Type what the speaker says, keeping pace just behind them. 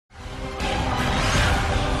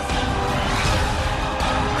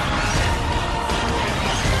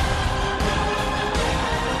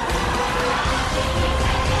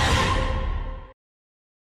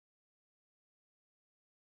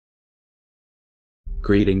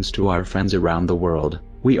Greetings to our friends around the world.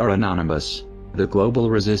 We are Anonymous, the global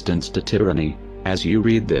resistance to tyranny. As you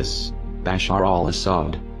read this, Bashar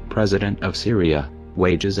al-Assad, president of Syria,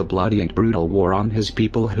 wages a bloody and brutal war on his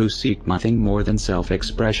people who seek nothing more than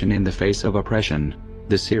self-expression in the face of oppression.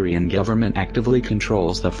 The Syrian government actively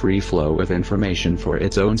controls the free flow of information for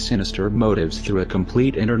its own sinister motives through a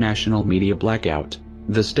complete international media blackout.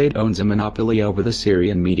 The state owns a monopoly over the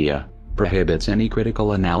Syrian media, prohibits any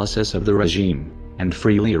critical analysis of the regime, and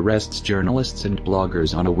freely arrests journalists and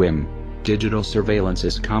bloggers on a whim. Digital surveillance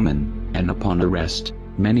is common, and upon arrest,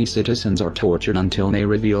 many citizens are tortured until they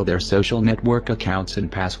reveal their social network accounts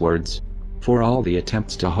and passwords. For all the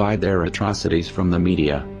attempts to hide their atrocities from the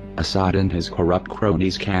media, Assad and his corrupt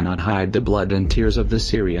cronies cannot hide the blood and tears of the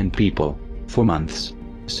Syrian people. For months,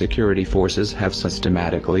 security forces have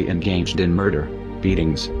systematically engaged in murder,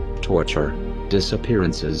 beatings, torture,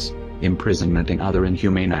 disappearances, imprisonment and other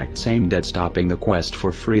inhumane acts aimed at stopping the quest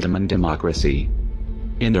for freedom and democracy.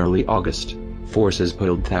 In early August, forces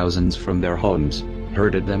pulled thousands from their homes,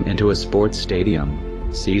 herded them into a sports stadium,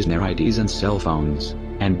 seized their IDs and cell phones,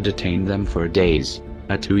 and detained them for days.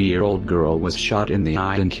 A 2-year-old girl was shot in the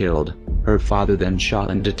eye and killed. Her father then shot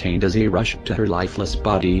and detained as he rushed to her lifeless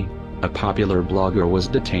body. A popular blogger was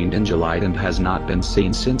detained in July and has not been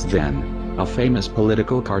seen since then. A famous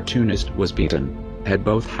political cartoonist was beaten, had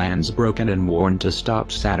both hands broken and warned to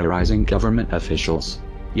stop satirizing government officials.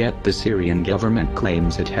 Yet the Syrian government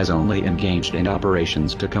claims it has only engaged in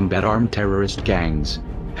operations to combat armed terrorist gangs.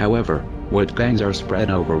 However, what gangs are spread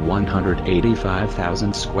over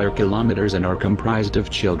 185,000 square kilometers and are comprised of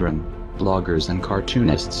children, bloggers and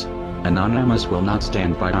cartoonists. Anonymous will not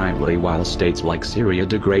stand by idly while states like Syria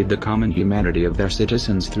degrade the common humanity of their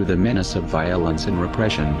citizens through the menace of violence and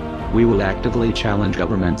repression. We will actively challenge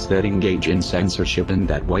governments that engage in censorship and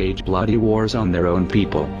that wage bloody wars on their own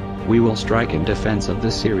people. We will strike in defense of the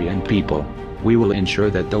Syrian people. We will ensure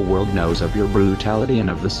that the world knows of your brutality and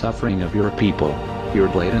of the suffering of your people. Your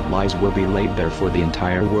blatant lies will be laid bare for the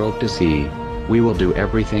entire world to see. We will do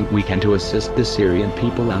everything we can to assist the Syrian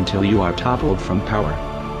people until you are toppled from power.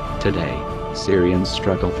 Today, Syrians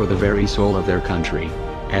struggle for the very soul of their country.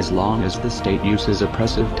 As long as the state uses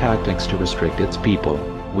oppressive tactics to restrict its people,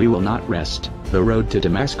 we will not rest. The road to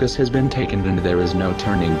Damascus has been taken and there is no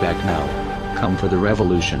turning back now. Come for the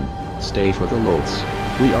revolution. Stay for the Lulz.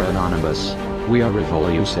 We are Anonymous. We are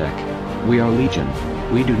Revolusec. We are Legion.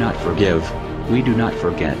 We do not forgive. We do not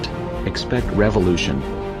forget. Expect revolution.